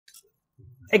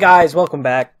Hey guys, welcome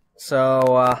back.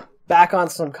 So, back on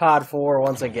some COD 4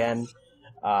 once again.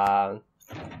 Today,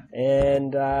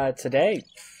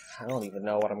 I don't even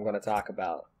know what I'm going to talk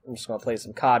about. I'm just going to play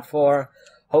some COD 4,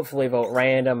 hopefully vote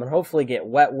random, and hopefully get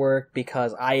wet work,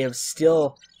 because I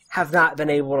have not been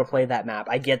able to play that map.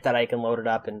 I get that I can load it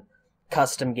up in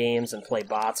custom games and play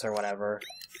bots or whatever,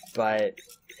 but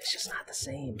it's just not the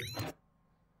same.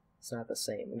 It's not the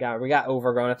same. We got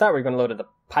Overgrown. I thought we were going to load the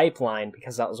Pipeline,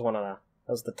 because that was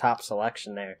the top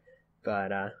selection there,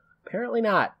 but apparently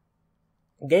not.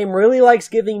 The game really likes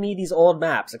giving me these old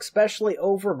maps, especially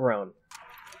Overgrown.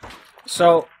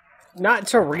 So, not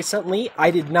until recently,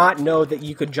 I did not know that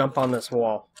you could jump on this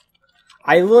wall.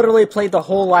 I literally played the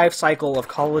whole life cycle of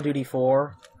Call of Duty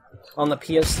 4 on the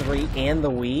PS3 and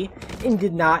the Wii, and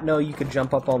did not know you could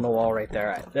jump up on the wall right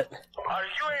there.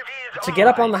 To get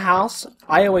up on the house,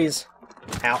 I always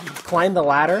climbed the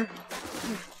ladder,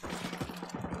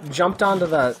 jumped onto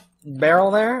the barrel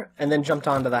there, and then jumped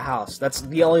onto the house. That's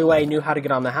the only way I knew how to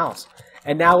get on the house.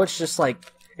 And now it's just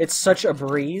like, it's such a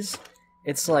breeze.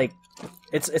 It's like,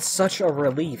 it's such a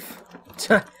relief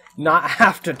to not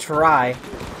have to try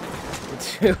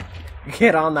to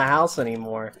get on the house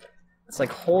anymore. It's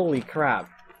like, holy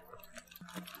crap.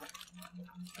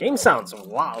 Game sounds a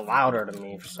lot louder to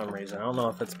me for some reason. I don't know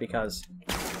if it's because...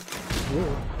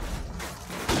 Ooh.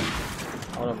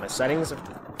 I don't know if my settings are...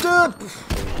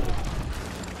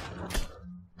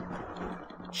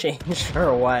 Change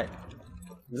or what?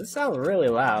 This sounds really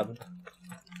loud.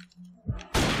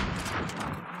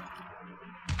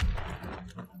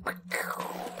 Enemy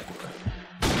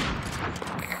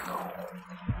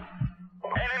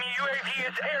UAV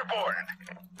is airborne.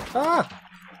 Ah!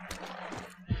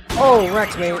 Oh,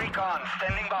 wrecked me. Recon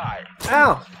standing by.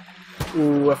 Ow!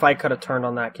 Ooh, if I could have turned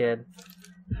on that kid.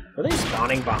 Are they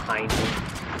spawning behind me?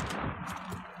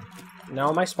 No,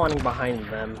 am I spawning behind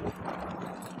them?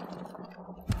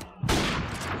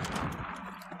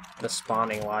 The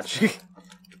spawning logic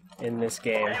in this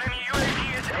game. Enemy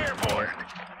UAV is airborne.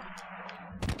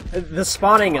 The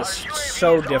spawning is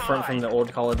so different from the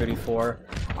old Call of Duty 4.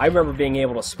 I remember being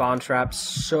able to spawn trap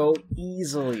so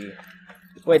easily.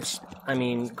 Which, I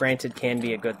mean, granted can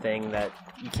be a good thing that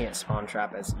you can't spawn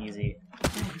trap as easy.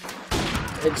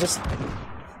 It just...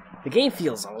 The game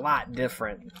feels a lot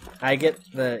different. I get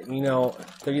the, you know,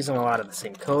 they're using a lot of the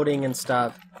same coding and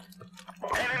stuff.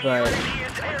 But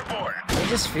it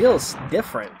just feels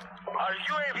different. Our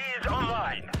UAV is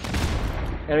online.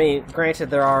 I mean,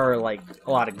 granted, there are, like,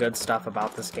 a lot of good stuff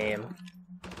about this game.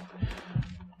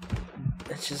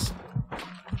 It's just...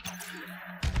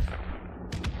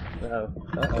 Uh-oh.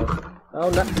 Uh-oh. Oh,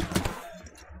 no.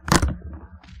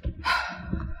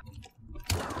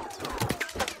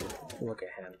 Look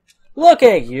at him. Look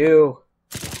at you!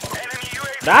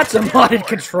 That's a modded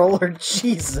controller,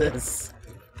 Jesus!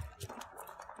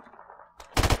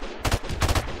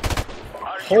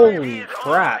 Holy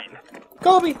crap.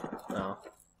 Kobe! Oh.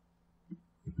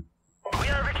 We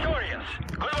are victorious.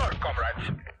 Good work,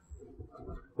 comrades.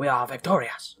 We are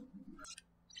victorious.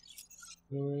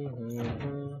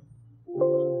 You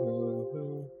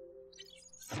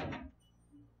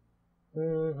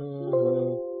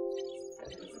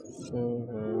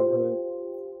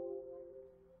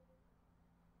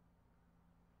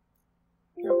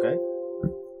okay?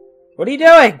 What are you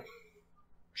doing?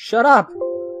 Shut up!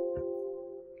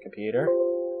 Computer.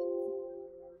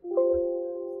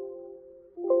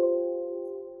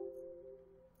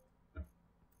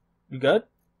 You good?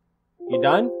 You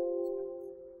done?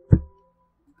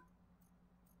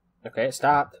 Okay, it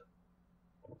stopped.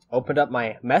 Opened up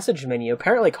my message menu.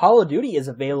 Apparently Call of Duty is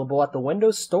available at the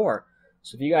Windows Store.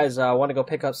 So if you guys want to go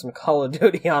pick up some Call of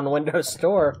Duty on Windows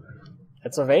Store,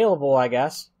 it's available, I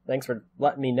guess. Thanks for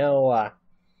letting me know,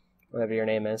 whatever your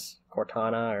name is.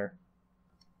 Cortana or...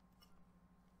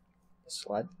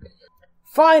 Slut.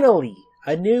 Finally!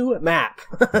 A new map!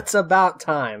 It's about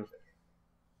time.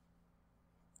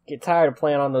 Get tired of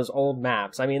playing on those old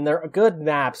maps. I mean, they're good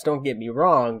maps, don't get me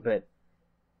wrong, but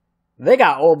they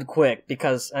got old quick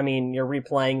because, I mean, you're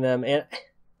replaying them, and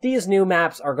these new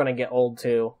maps are gonna get old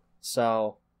too,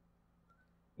 so,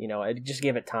 you know, just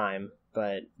give it time,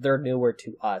 but they're newer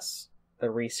to us.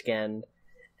 They're reskinned,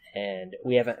 and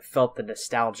we haven't felt the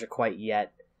nostalgia quite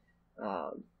yet,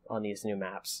 on these new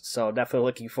maps. So definitely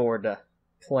looking forward to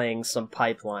playing some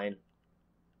Pipeline.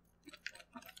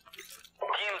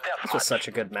 This was such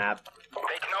a good map.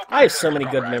 I have so many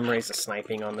good memories of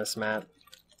sniping on this map.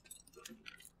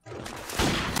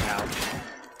 Ouch.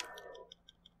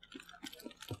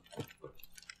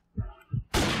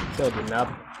 Killed you,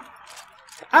 nub.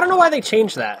 I don't know why they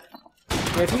changed that.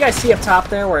 If you guys see up top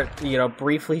there where it, you know,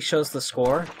 briefly shows the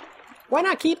score, why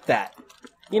not keep that?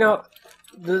 You know,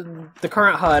 the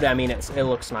current HUD, I mean, it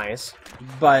looks nice,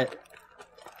 but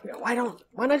you know,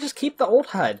 why not just keep the old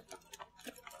HUD?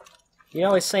 You're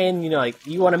always saying, you know, like,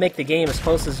 you want to make the game as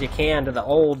close as you can to the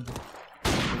old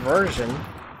version,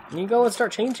 and you go and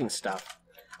start changing stuff.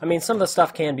 I mean, some of the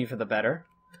stuff can be for the better.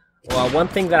 Well, one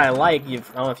thing that I like, I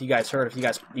don't know if you guys heard, if you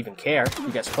guys even care, if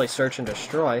you guys play Search and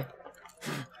Destroy,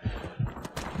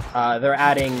 they're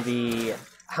adding the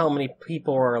how many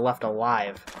people are left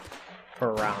alive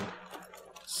per round.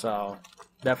 So,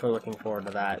 definitely looking forward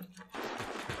to that.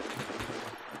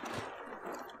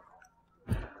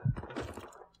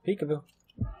 Peekaboo.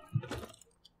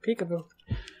 Peekaboo.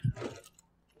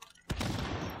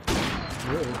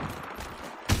 Really?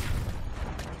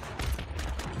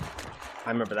 I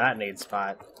remember that nade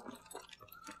spot.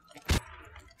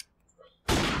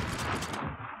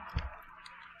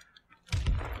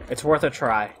 It's worth a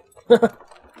try.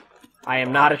 I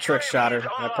am not a trick shotter,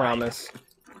 I promise.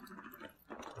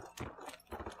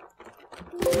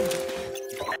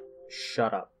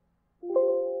 Shut up.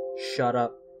 Shut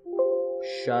up.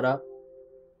 Shut up.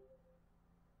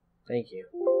 Thank you.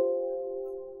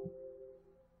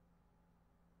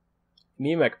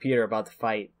 Me and my computer are about to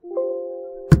fight.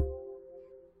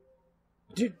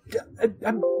 Dude,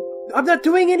 I'm not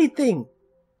doing anything!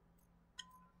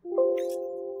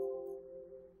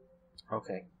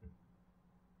 Okay.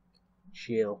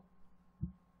 Chill.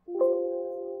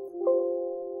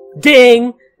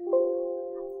 Ding!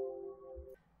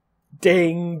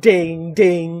 Ding, ding,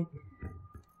 ding!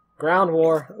 Ground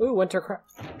war. Ooh, winter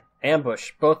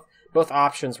ambush. Both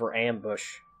options were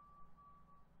ambush.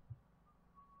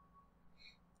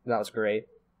 That was great.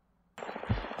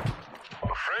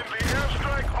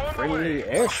 Friendly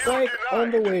airstrike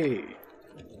on the way.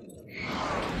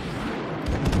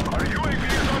 Our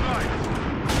UAV is online.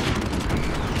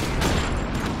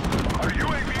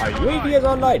 Our UAV is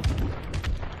online.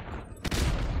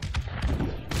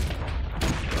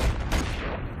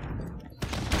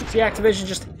 See, Activision,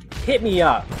 just hit me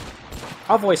up.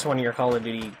 I'll voice one of your Call of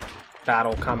Duty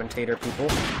battle commentator people.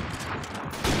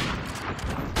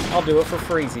 I'll do it for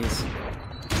freezies.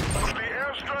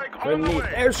 Friendly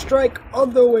airstrike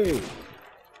on the way.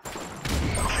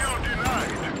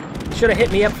 Should have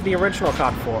hit me up for the original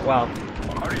COD 4. Well,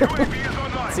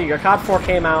 see, your COD 4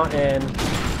 came out in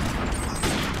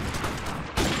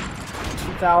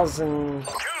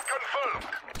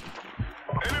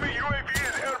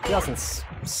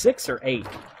 2006 or 8.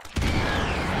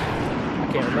 I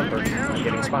can't remember. I'm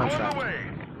getting spawn shot.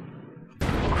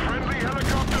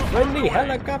 Friendly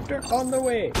helicopter on the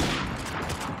way.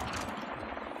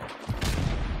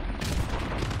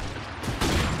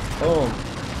 Boom.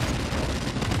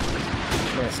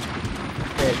 Missed.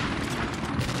 Hit.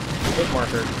 Hit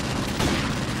marker.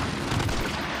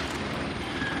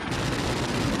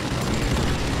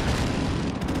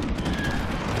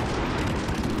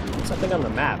 Something on the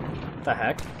map. What the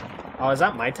heck? Oh, is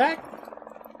that my tag?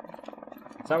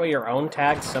 Is that what your own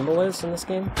tag symbol is in this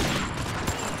game?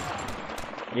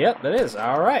 Yep, it is.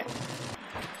 Alright.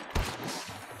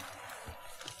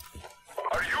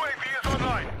 Our UAV is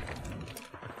online.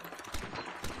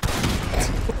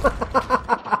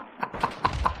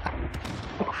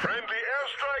 Friendly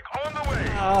airstrike on the way.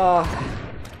 Oh,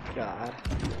 God.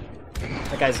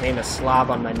 That guy's name is Slob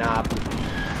on my knob.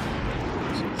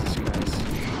 Jesus Christ.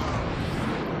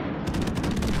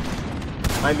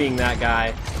 I'm being that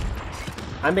guy.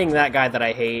 I'm being that guy that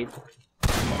I hate.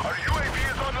 Our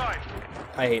UAV is online.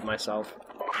 I hate myself.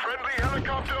 Friendly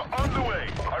helicopter on the way.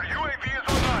 Our UAV is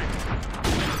online.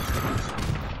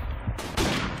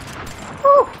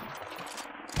 Whew.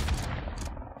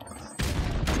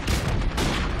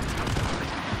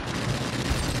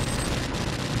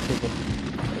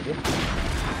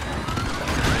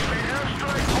 Friendly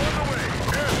airstrike on the way.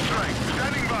 Airstrike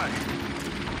standing by.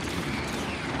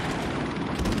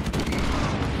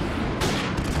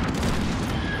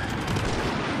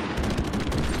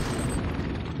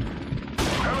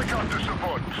 Helicopter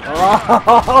support.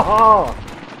 Oh,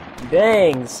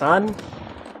 dang, son.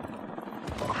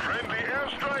 Friendly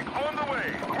airstrike on the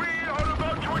way. We are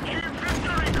about to achieve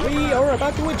victory. We are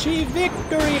about to achieve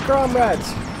victory, comrades.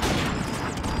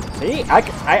 See,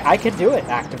 I could do it,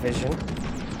 Activision.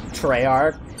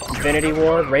 Treyarch, Infinity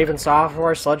Ward, Raven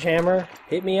Software, Sledgehammer,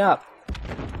 hit me up.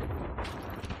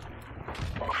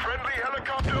 Friendly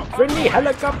helicopter. Friendly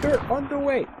helicopter on the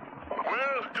way.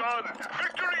 Well done.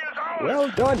 Victory is ours. Well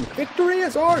done. Victory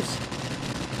is ours.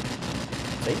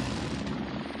 See?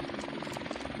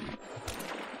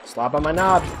 Slap on my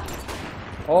knob.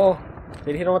 Oh,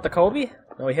 did he hit him with the Kobe?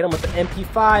 No, we hit him with the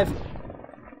MP5.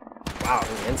 Wow,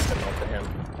 we instant-ulted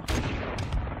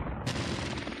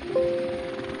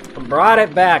him. Brought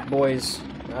it back, boys.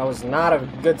 That was not a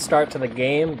good start to the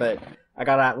game, but I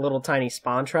got that little tiny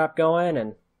spawn trap going,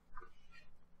 and... I'm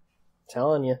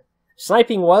telling you.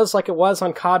 Sniping was like it was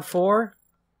on COD 4.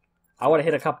 I would have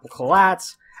hit a couple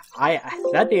collats.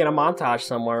 That'd be in a montage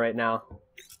somewhere right now.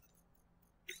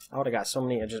 I would have got so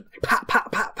many, just pop,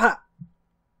 pop, pop, pop.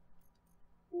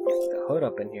 The hood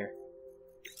up in here.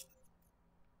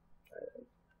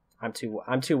 I'm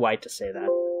too white to say that.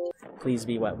 Please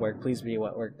be wet work. Please be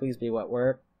wet work. Please be wet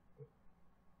work.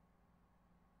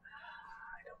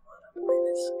 I don't want to play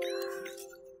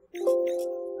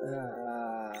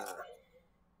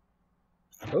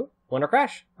this. Oh, Winter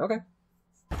Crash. Okay.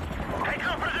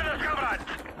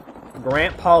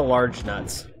 Grandpa Large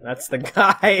Nuts. That's the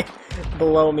guy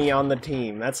below me on the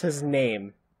team. That's his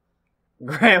name.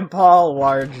 Grandpa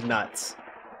Large Nuts.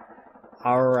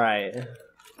 Alright.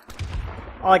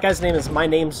 Oh, that guy's name is... My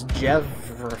name's Jeff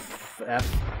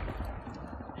F.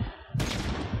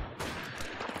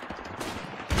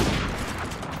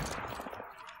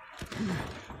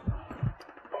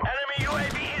 Enemy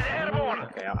UAV is airborne.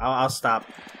 Okay, I'll stop.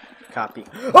 Copy.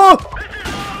 Oh!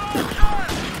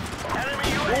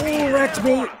 Oh, wrecked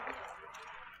me!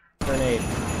 Grenade.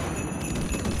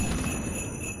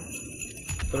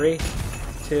 3,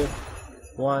 2,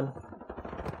 1.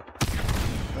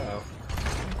 Uh-oh.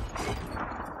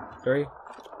 3,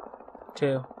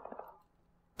 2.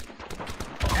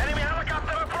 Enemy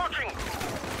helicopter approaching.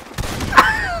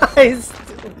 I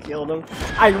still killed him.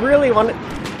 I really wanted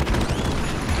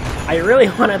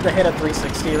to hit a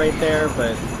 360 right there,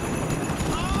 but...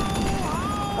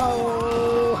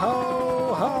 Ho,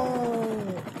 ho, ho!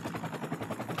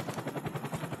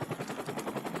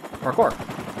 Parkour.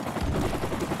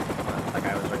 That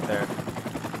guy was right there.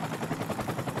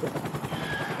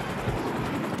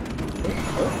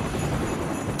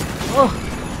 Oh!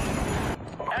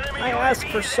 I asked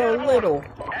for so little.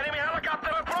 Enemy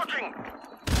helicopter approaching.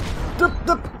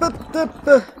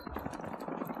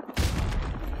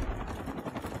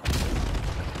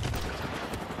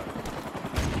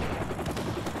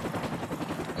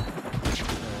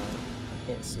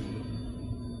 Can't see.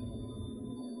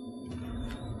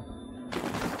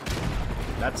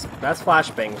 That's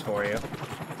flashbangs for you.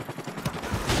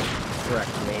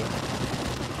 Correct me.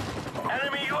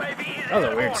 Enemy UAV is That was a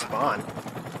airborne. weird spawn.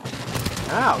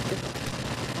 Ow!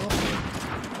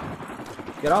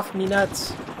 Get off me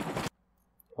nuts!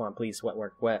 Come on, please. Wet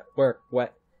work. Wet work.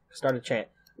 Wet. Start a chant.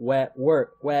 Wet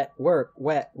work. Wet work.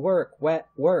 Wet work. Wet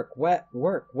work. Wet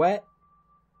work. Wet.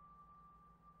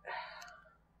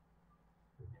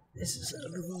 This is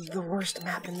the worst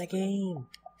map in the game.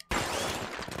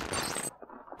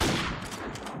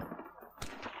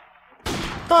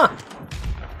 Huh!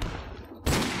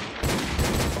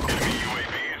 Enemy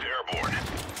UAV is airborne.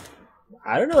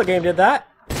 I don't know what game did that.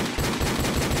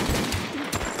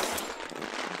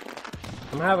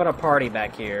 I'm having a party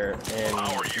back here, and,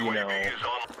 Our you know... UAV is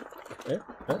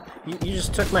on. You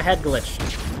just took my head glitch,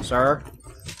 sir.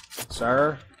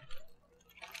 Sir.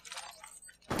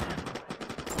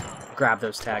 Grab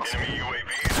those tags. Enemy UAV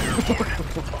is airborne.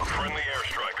 Friendly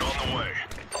airstrike on the way.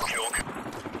 Kill.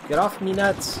 Get off me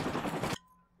nuts.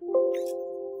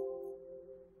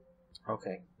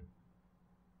 Okay.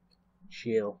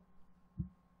 Chill.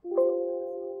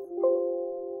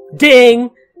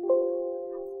 Ding!